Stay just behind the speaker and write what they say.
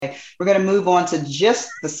Okay, we're going to move on to just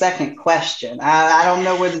the second question. I don't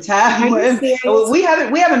know where the time went. We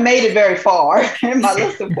haven't made it very far in my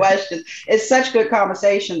list of questions. It's such good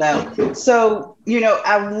conversation, though. So,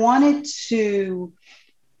 I wanted to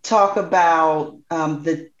talk about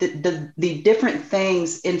the different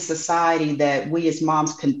things in society that we as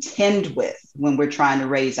moms contend with when we're trying to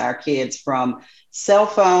raise our kids, from cell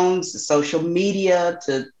phones to social media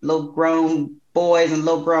to little grown boys and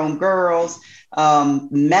little grown girls,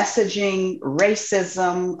 messaging,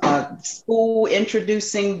 racism, school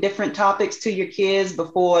introducing different topics to your kids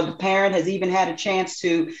before the parent has even had a chance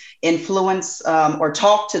to influence or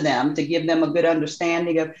talk to them to give them a good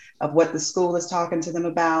understanding of what the school is talking to them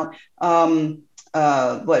about.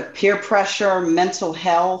 Peer pressure, mental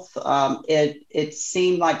health. It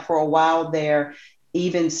seemed like for a while there,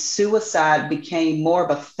 even suicide became more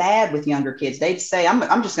of a fad with younger kids. They'd say,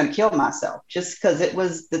 I'm just going to kill myself, just because it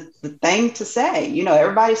was the thing to say.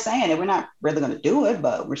 Everybody's saying it. We're not really going to do it,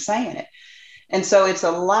 but we're saying it. And so it's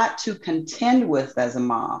a lot to contend with as a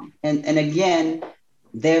mom. And again,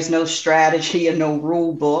 there's no strategy and no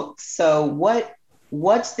rule book. So what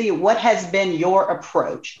has been your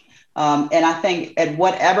approach? And I think at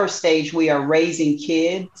whatever stage we are raising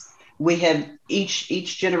kids, we have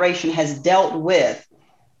each generation has dealt with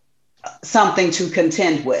something to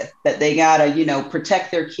contend with that they gotta, protect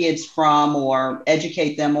their kids from or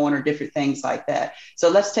educate them on, or different things like that. So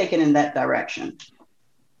let's take it in that direction.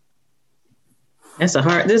 This is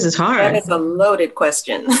hard. That is a loaded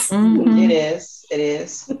question. Mm-hmm. It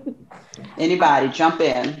is. Anybody jump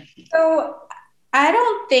in. So I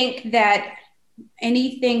don't think that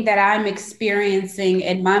anything that I'm experiencing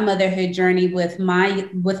in my motherhood journey with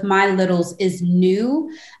my littles is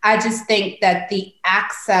new. I just think that the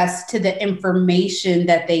access to the information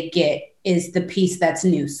that they get is the piece that's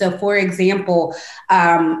new. So for example,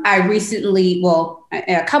 I recently,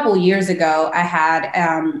 a couple years ago, I had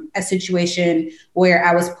a situation where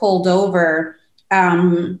I was pulled over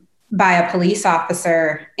by a police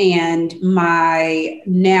officer, and my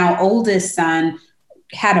now oldest son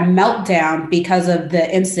had a meltdown because of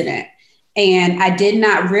the incident. And I did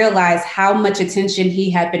not realize how much attention he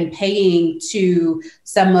had been paying to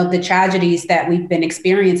some of the tragedies that we've been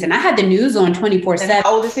experiencing. I had the news on 24/7.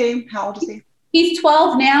 How old is he? He's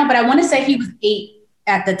 12 now, but I want to say he was 8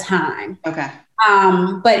 at the time. Okay.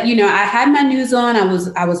 But I had my news on. I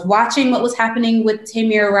was watching what was happening with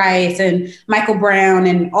Tamir Rice and Michael Brown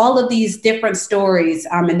and all of these different stories.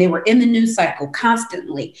 And they were in the news cycle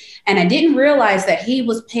constantly. And I didn't realize that he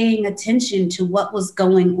was paying attention to what was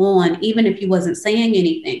going on, even if he wasn't saying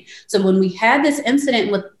anything. So when we had this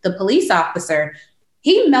incident with the police officer,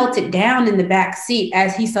 he melted down in the back seat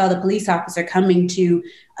as he saw the police officer coming to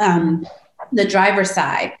the driver's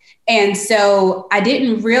side. And so I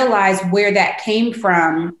didn't realize where that came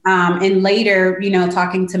from. And later,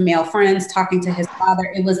 talking to male friends, talking to his father,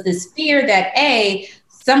 it was this fear that A,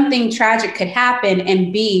 something tragic could happen,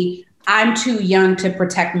 and B, I'm too young to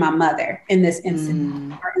protect my mother in this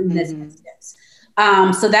incident or in this instance.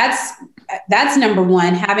 So that's number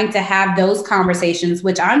one, having to have those conversations,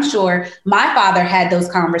 which I'm sure my father had those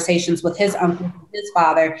conversations with his uncle, and his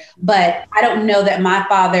father, but I don't know that my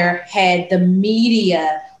father had the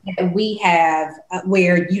media that we have,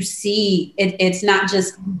 where you see it's not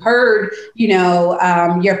just heard,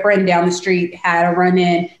 your friend down the street had a run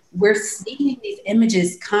in. We're seeing these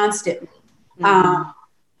images constantly.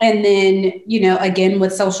 And then, again,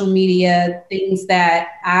 with social media, things that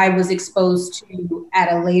I was exposed to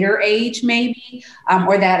at a later age, maybe,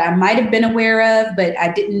 or that I might have been aware of, but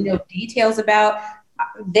I didn't know details about.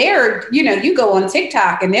 You go on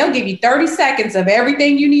TikTok and they'll give you 30 seconds of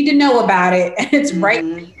everything you need to know about it. And it's right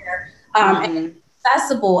there. And it's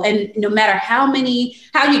accessible. And no matter how you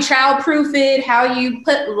childproof it, how you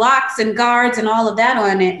put locks and guards and all of that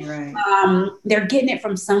on it, they're getting it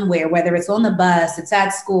from somewhere, whether it's on the bus, it's at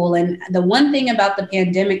school. And the one thing about the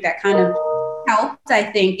pandemic that kind of helped, I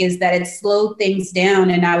think, is that it slowed things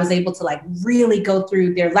down, and I was able to really go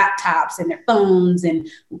through their laptops and their phones and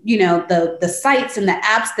the sites and the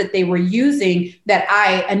apps that they were using that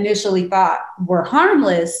I initially thought were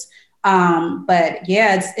harmless. But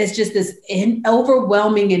yeah, it's just this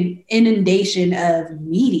overwhelming inundation of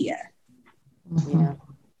media. Yeah.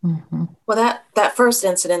 Well, that first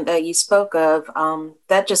incident that you spoke of,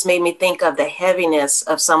 that just made me think of the heaviness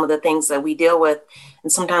of some of the things that we deal with.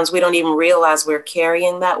 And sometimes we don't even realize we're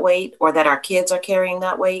carrying that weight, or that our kids are carrying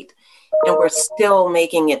that weight, and we're still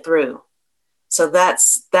making it through. So that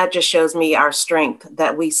just shows me our strength,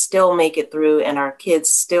 that we still make it through, and our kids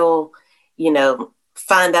still,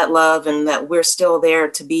 find that love, and that we're still there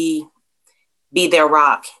to be be their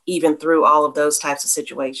rock, even through all of those types of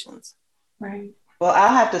situations. Right. Well, I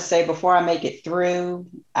have to say, before I make it through,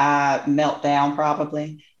 I melt down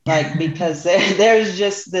probably, like, because there's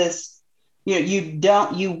just this,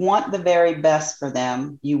 you want the very best for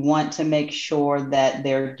them. You want to make sure that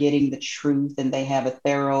they're getting the truth and they have a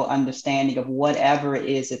thorough understanding of whatever it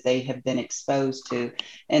is that they have been exposed to.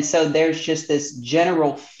 And so there's just this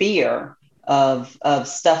general fear of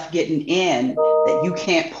stuff getting in that you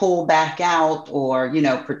can't pull back out, or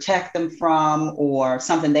protect them from, or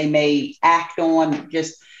something they may act on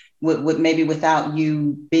just with maybe without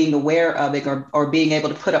you being aware of it, or being able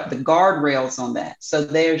to put up the guardrails on that. So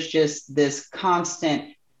there's just this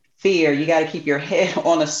constant fear. You got to keep your head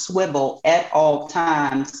on a swivel at all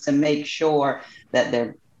times to make sure that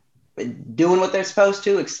they're doing what they're supposed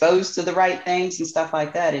to, exposed to the right things and stuff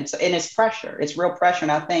like that. And it's pressure. It's real pressure.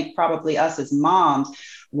 And I think probably us as moms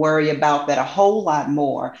worry about that a whole lot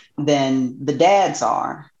more than the dads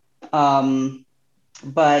are. But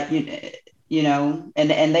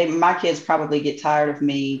my kids probably get tired of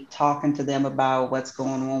me talking to them about what's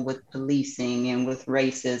going on with policing and with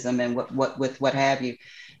racism and what have you.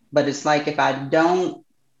 But it's like, if I don't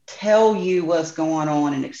tell you what's going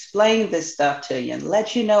on and explain this stuff to you and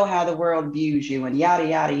let you know how the world views you and yada,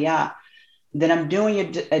 yada, yada, then I'm doing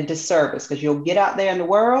you a disservice, because you'll get out there in the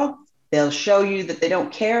world, they'll show you that they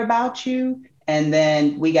don't care about you, and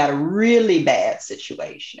then we got a really bad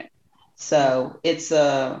situation. So it's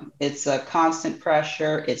a constant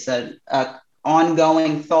pressure. It's a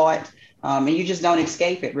ongoing thought. And you just don't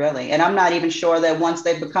escape it, really. And I'm not even sure that once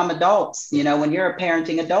they become adults, when you're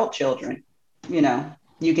parenting adult children,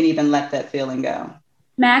 you can even let that feeling go.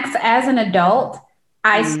 Max, as an adult,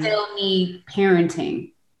 I still need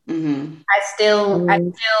parenting. I still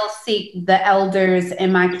seek the elders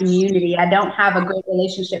in my community. I don't have a great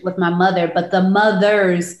relationship with my mother, but the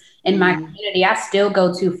mothers in my community, I still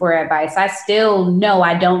go to for advice. I still know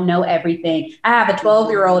I don't know everything. I have a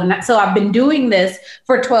 12-year-old, and so I've been doing this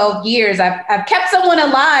for 12 years. I've kept someone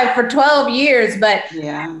alive for 12 years, but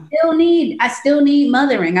I still need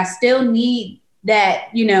mothering. I still need that,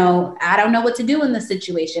 I don't know what to do in the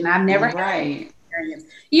situation. I've never had experience.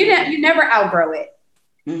 You never outgrow it.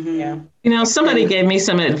 Yeah. Somebody gave me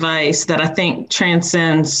some advice that I think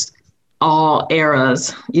transcends all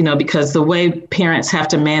eras, because the way parents have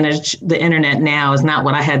to manage the internet now is not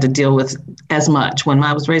what I had to deal with as much when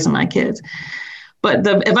I was raising my kids. But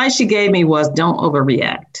the advice she gave me was, don't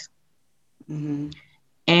overreact.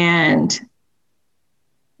 And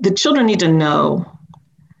the children need to know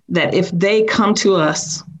that if they come to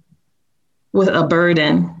us with a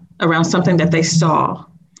burden around something that they saw,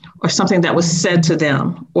 or something that was said to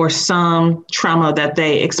them, or some trauma that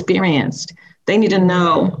they experienced, they need to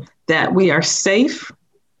know that we are safe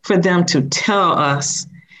for them to tell us,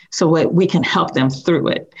 so that we can help them through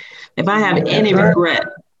it. If I have any regret,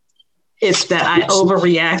 it's that I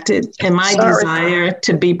overreacted, and my desire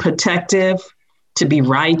to be protective, to be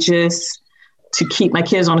righteous, to keep my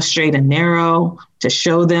kids on a straight and narrow, to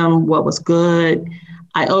show them what was good.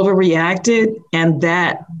 I overreacted, and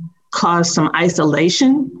that caused some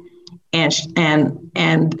isolation and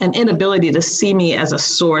an inability to see me as a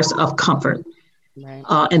source of comfort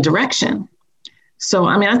and direction. So,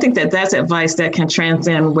 I think that that's advice that can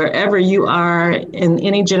transcend wherever you are in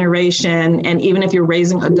any generation. And even if you're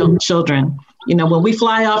raising adult children, when we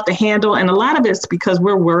fly off the handle, and a lot of it's because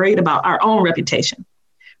we're worried about our own reputation,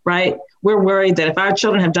 right? We're worried that if our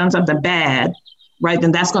children have done something bad, right,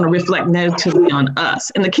 then that's going to reflect negatively on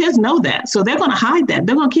us. And the kids know that. So they're going to hide that.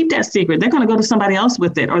 They're going to keep that secret. They're going to go to somebody else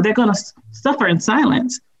with it, or they're going to suffer in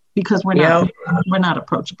silence because we're not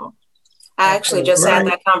approachable. I actually just had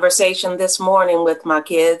that conversation this morning with my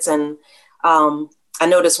kids, and I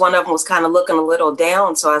noticed one of them was kind of looking a little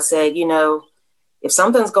down. So I said, if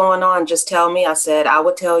something's going on, just tell me. I said, I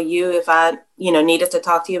would tell you if I, needed to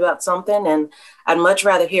talk to you about something, and I'd much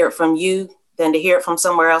rather hear it from you than to hear it from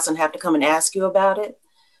somewhere else and have to come and ask you about it.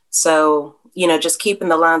 So, just keeping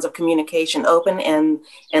the lines of communication open and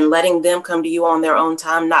letting them come to you on their own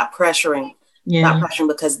time, not pressuring,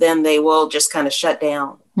 because then they will just kind of shut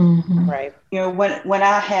down. Right. When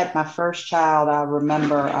I had my first child, I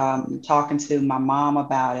remember talking to my mom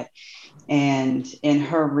about it. And in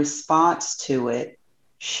her response to it,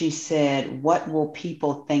 she said, "What will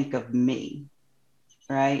people think of me?"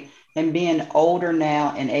 Right. And being older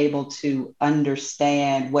now and able to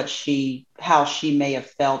understand how she may have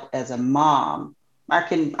felt as a mom, I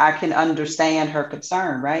can understand her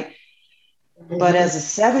concern, right? But as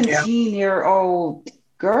a 17-year-old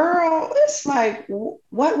girl, it's like,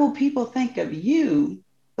 what will people think of you?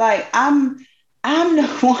 Like, I'm I'm the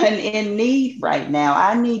one in need right now.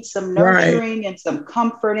 I need some nurturing and some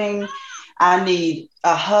comforting. I need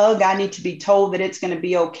a hug. I need to be told that it's going to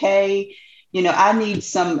be okay. I need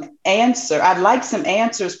some answer. I'd like some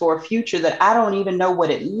answers for a future that I don't even know what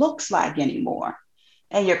it looks like anymore.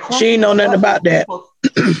 And your question, she ain't know nothing about that.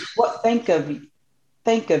 What think of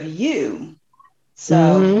you?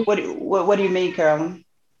 So what do you mean, Carolyn?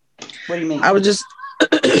 What do you mean? I was just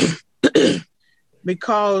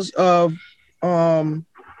because of you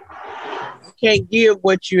can't give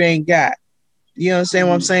what you ain't got. You understand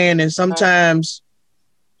what I'm saying? And sometimes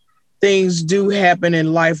things do happen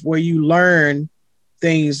in life where you learn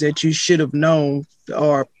things that you should have known,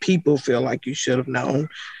 or people feel like you should have known.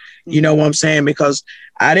 You know what I'm saying? Because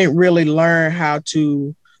I didn't really learn how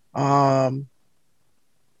to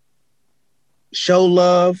show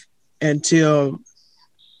love until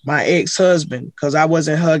my ex-husband, because I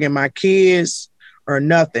wasn't hugging my kids or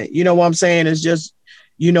nothing. You know what I'm saying? It's just,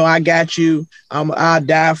 I got you. I'll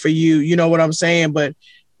die for you. You know what I'm saying? But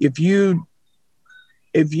if you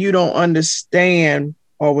don't understand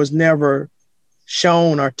or was never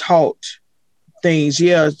shown or taught things,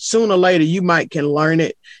 sooner or later you might can learn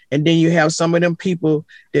it. And then you have some of them people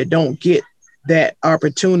that don't get that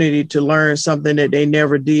opportunity to learn something that they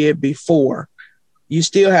never did before. You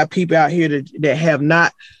still have people out here that have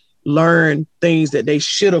not learned things that they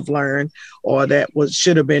should have learned, or that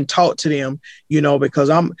should have been taught to them, because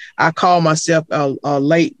I call myself a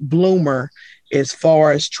late bloomer as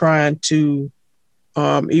far as trying to,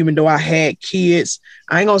 even though I had kids,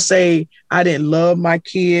 I ain't gonna say I didn't love my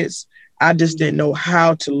kids. I just didn't know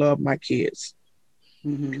how to love my kids.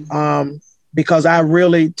 Because I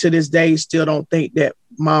really, to this day, still don't think that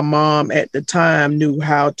my mom at the time knew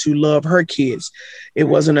how to love her kids. It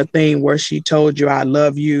wasn't a thing where she told you, I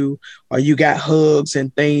love you, or you got hugs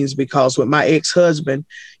and things, because with my ex-husband,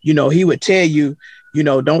 he would tell you,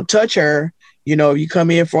 don't touch her. You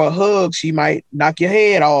come in for a hug, she might knock your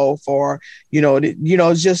head off, or,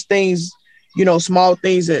 it's just things, small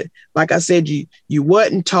things that, like I said, you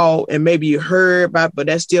wasn't taught and maybe you heard about, but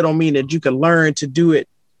that still don't mean that you can learn to do it,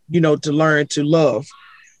 to learn to love.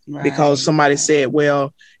 Right. Because somebody said,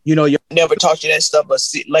 well, you never taught you that stuff, but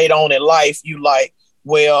later on in life, you like,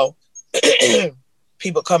 well,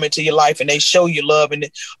 people come into your life and they show you love, and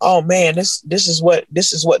oh man, this is what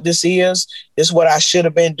this is. This is what I should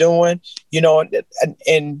have been doing,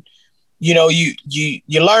 and you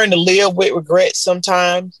learn to live with regret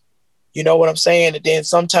sometimes, you know what I'm saying? And then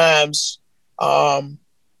sometimes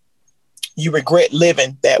you regret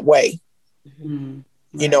living that way. Mm-hmm.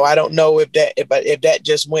 Right. I don't know if that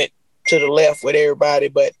just went to the left with everybody,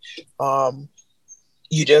 but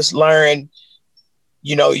you just learn,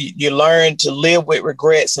 you learn to live with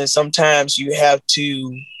regrets. And sometimes you have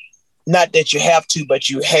to, not that you have to, but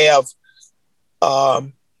you have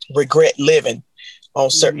regret living on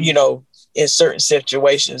certain, in certain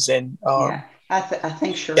situations. And I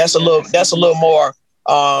think sure that's a little more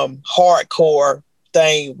hardcore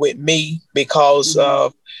thing with me, because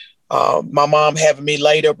of my mom having me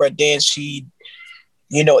later, but then she,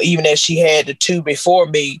 even as she had the two before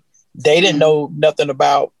me, they didn't know nothing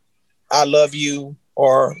about I love you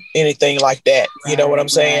or anything like that. Right, you know what I'm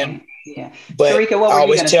saying? Right. Yeah. But Sharika, I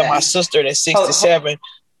always tell my sister that's 67,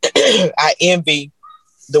 I envy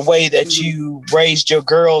the way that you raised your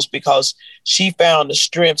girls, because she found the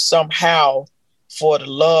strength somehow for the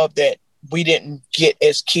love that we didn't get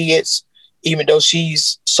as kids, even though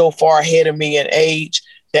she's so far ahead of me in age.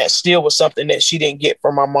 That still was something that she didn't get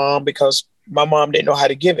from my mom, because my mom didn't know how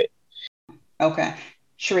to give it. Okay.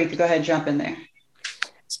 Sharika, go ahead, jump in there.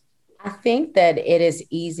 I think that it is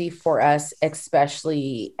easy for us,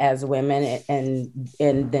 especially as women, and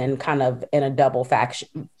then kind of in a double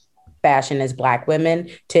fashion as Black women,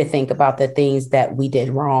 to think about the things that we did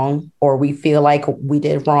wrong, or we feel like we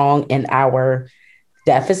did wrong in our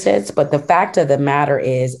deficits. But the fact of the matter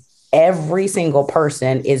is, every single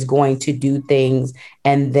person is going to do things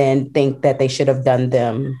and then think that they should have done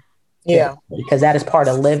them. Yeah, because that is part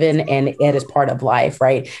of living and it is part of life,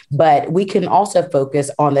 right? But we can also focus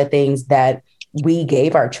on the things that we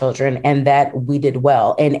gave our children and that we did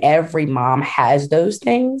well. And every mom has those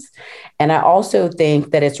things. And I also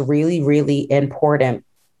think that it's really, really important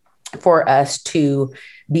for us to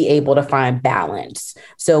be able to find balance.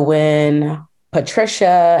 So when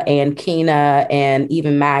Patricia and Kina and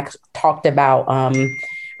even Max talked about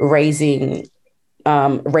raising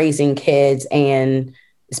kids, and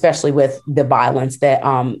especially with the violence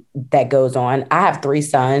that goes on. I have 3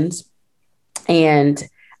 sons, and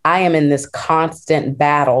I am in this constant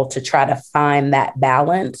battle to try to find that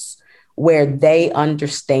balance where they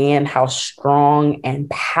understand how strong and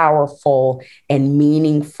powerful and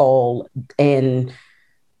meaningful and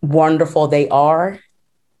wonderful they are,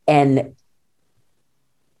 and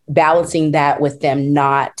balancing that with them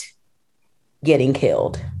not getting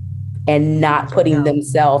killed and not putting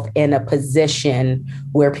themselves in a position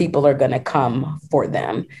where people are going to come for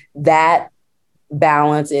them. That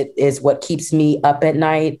balance, it is what keeps me up at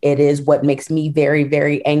night. It is what makes me very,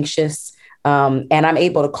 very anxious. And I'm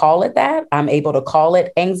able to call it that. I'm able to call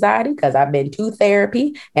it anxiety because I've been to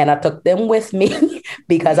therapy and I took them with me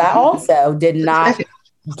because I also did not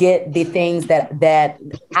get the things that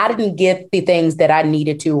I didn't get the things that I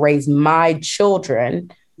needed to raise my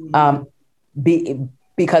children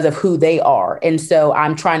because of who they are. And so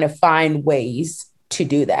I'm trying to find ways to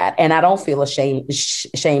do that. And I don't feel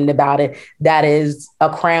ashamed about it. That is a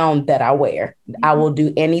crown that I wear. I will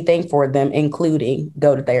do anything for them, including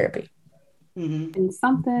go to therapy. Mm-hmm. And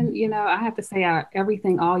something, you know, I have to say,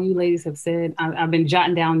 everything all you ladies have said, I've been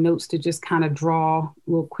jotting down notes to just kind of draw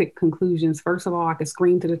little quick conclusions. First of all, I could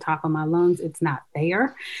scream to the top of my lungs, it's not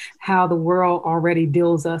fair how the world already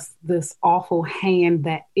deals us this awful hand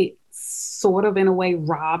that it sort of in a way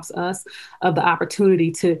robs us of the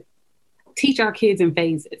opportunity to teach our kids in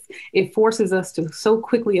phases. It forces us to so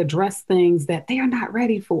quickly address things that they are not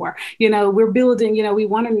ready for. You know, we're building, you know, we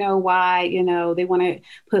want to know why, you know, they want to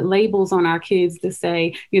put labels on our kids to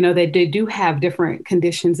say, you know, that they do have different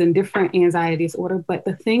conditions and different anxiety disorder, but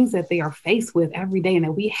the things that they are faced with every day and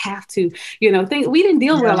that we have to, you know, think we didn't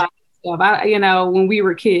deal with a lot of stuff, you know, when we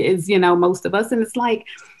were kids, you know, most of us. And it's like,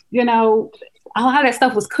 you know, a lot of that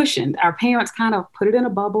stuff was cushioned. Our parents kind of put it in a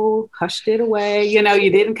bubble, hushed it away. You know, you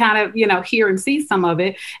didn't kind of, you know, hear and see some of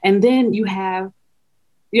it. And then you have,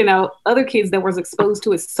 you know, other kids that was exposed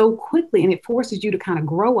to it so quickly, and it forces you to kind of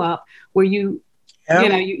grow up where you, you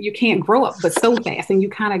know, you can't grow up, but so fast, and you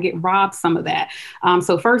kind of get robbed some of that.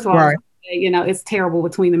 So first of all, you know, it's terrible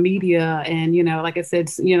between the media and, you know, like I said,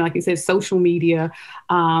 you know, like you said, social media,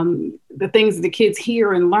 the things that the kids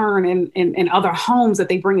hear and learn in other homes that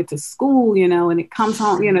they bring it to school, you know, and it comes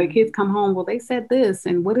home, you know, the kids come home, well, they said this,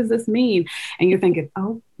 and what does this mean? And you're thinking,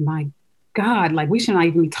 oh my God, like we should not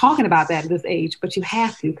even be talking about that at this age, but you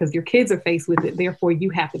have to, because your kids are faced with it. Therefore,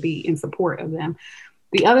 you have to be in support of them.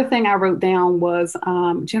 The other thing I wrote down was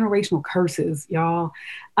generational curses, y'all.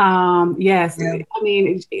 Yes, I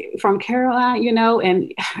mean, from Caroline, you know,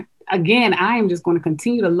 and again, I am just going to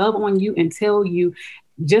continue to love on you and tell you,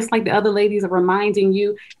 just like the other ladies are reminding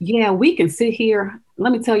you, yeah, we can sit here.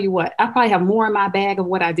 Let me tell you what, I probably have more in my bag of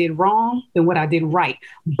what I did wrong than what I did right.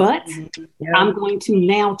 But I'm going to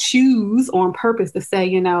now choose on purpose to say,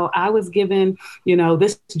 you know, I was given, you know,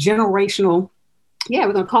 this generational, yeah,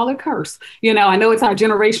 we're going to call it a curse. You know, I know it's our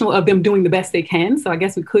generational of them doing the best they can. So I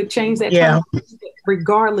guess we could change that term.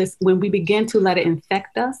 Regardless, when we begin to let it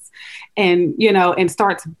infect us and, you know, and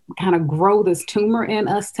start to kind of grow this tumor in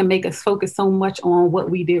us to make us focus so much on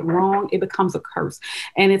what we did wrong, it becomes a curse.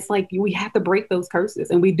 And it's like, we have to break those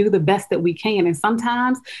curses, and we do the best that we can. And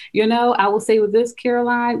sometimes, you know, I will say with this,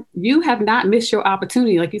 Caroline, you have not missed your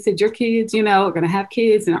opportunity. Like you said, your kids, you know, are going to have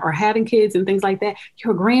kids and are having kids and things like that.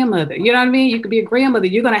 You're a grandmother, you know what I mean? You could be a grandmother.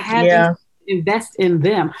 You're going to have to invest in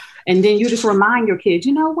them. And then you just remind your kids,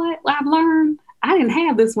 you know what I've learned? I didn't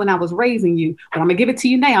have this when I was raising you, but I'm gonna give it to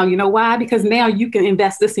you now. You know why? Because now you can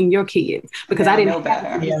invest this in your kids, because I didn't know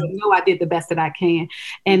better. Know I did the best that I can.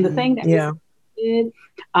 And the thing that did,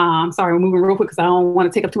 sorry, we're moving real quick because I don't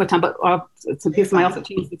want to take up too much time, but to give somebody else a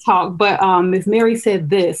chance to talk. But Ms. Mary said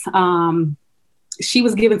this, she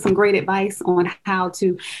was giving some great advice on how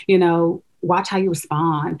to, you know, watch how you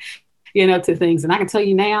respond, you know, to things. And I can tell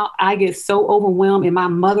you now, I get so overwhelmed in my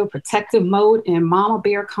mother protective mode, and Mama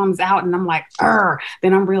Bear comes out and I'm like,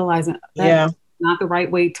 then I'm realizing that's not the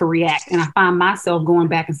right way to react. And I find myself going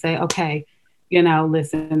back and say, okay, you know,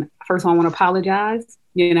 listen, first of all, I want to apologize.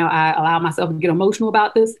 You know, I allow myself to get emotional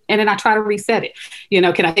about this, and then I try to reset it. You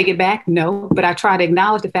know, can I take it back? No, but I try to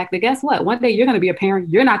acknowledge the fact that guess what? One day you're going to be a parent.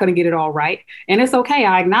 You're not going to get it all right. And it's okay.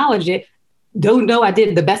 I acknowledge it. Don't know I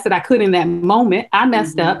did the best that I could in that moment. I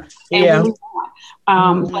messed up and we moved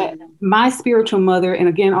on. But my spiritual mother, and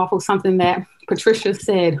again, also something that Patricia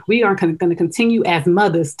said, we are going to continue as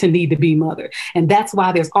mothers to need to be mother. And that's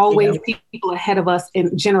why there's always people ahead of us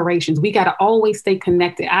in generations. We got to always stay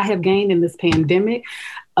connected. I have gained in this pandemic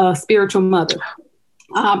a spiritual mother.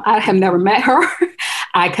 I have never met her.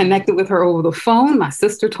 I connected with her over the phone. My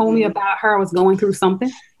sister told me about her. I was going through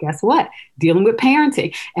something. Guess what? Dealing with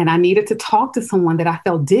parenting. And I needed to talk to someone that I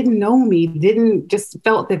felt didn't know me, just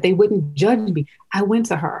felt that they wouldn't judge me. I went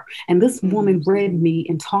to her. And this woman read me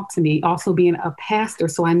and talked to me, also being a pastor.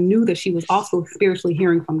 So I knew that she was also spiritually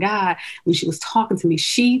hearing from God. When she was talking to me,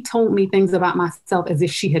 she told me things about myself as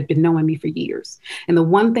if she had been knowing me for years. And the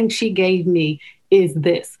one thing she gave me is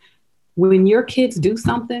this: when your kids do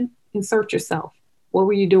something, insert yourself. What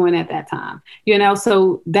were you doing at that time?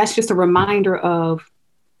 So that's just a reminder of,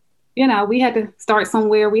 we had to start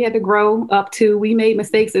somewhere. We had to grow up too. We made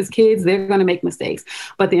mistakes as kids. They're going to make mistakes.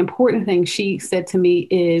 But the important thing she said to me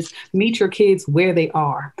is meet your kids where they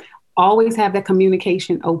are. Always have that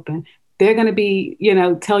communication open. They're going to be,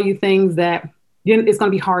 tell you things that it's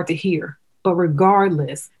going to be hard to hear. But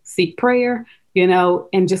regardless, seek prayer,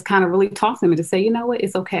 and just kind of really talk to them and just say, you know what,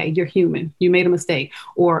 it's okay. You're human. You made a mistake.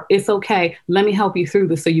 Or it's okay. Let me help you through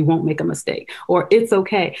this so you won't make a mistake. Or it's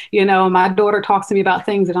okay. My daughter talks to me about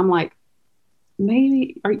things and I'm like,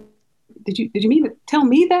 maybe, did you mean to tell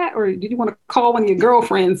me that? Or did you want to call one of your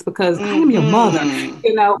girlfriends because I am your mother,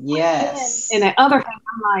 Yes. And the other hand,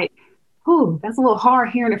 I'm like, that's a little hard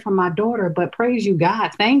hearing it from my daughter, but praise you,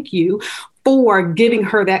 God. Thank you for giving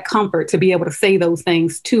her that comfort to be able to say those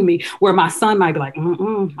things to me, where my son might be like,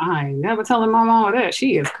 I ain't never telling my mom that.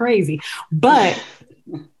 She is crazy. But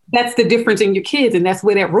that's the difference in your kids. And that's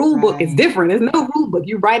where that rule book is different. There's no rule book.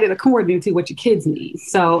 You write it according to what your kids need.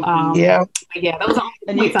 So, those are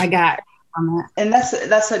the points I got. And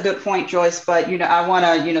that's a good point, Joyce. But, I want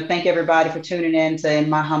to, thank everybody for tuning in to, in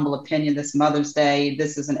my humble opinion, this Mother's Day.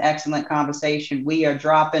 This is an excellent conversation. We are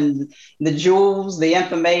dropping the jewels, the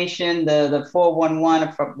information, the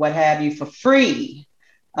 411, for what have you, for free.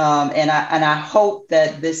 And I hope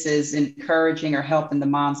that this is encouraging or helping the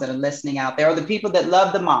moms that are listening out there, or the people that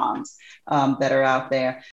love the moms that are out there.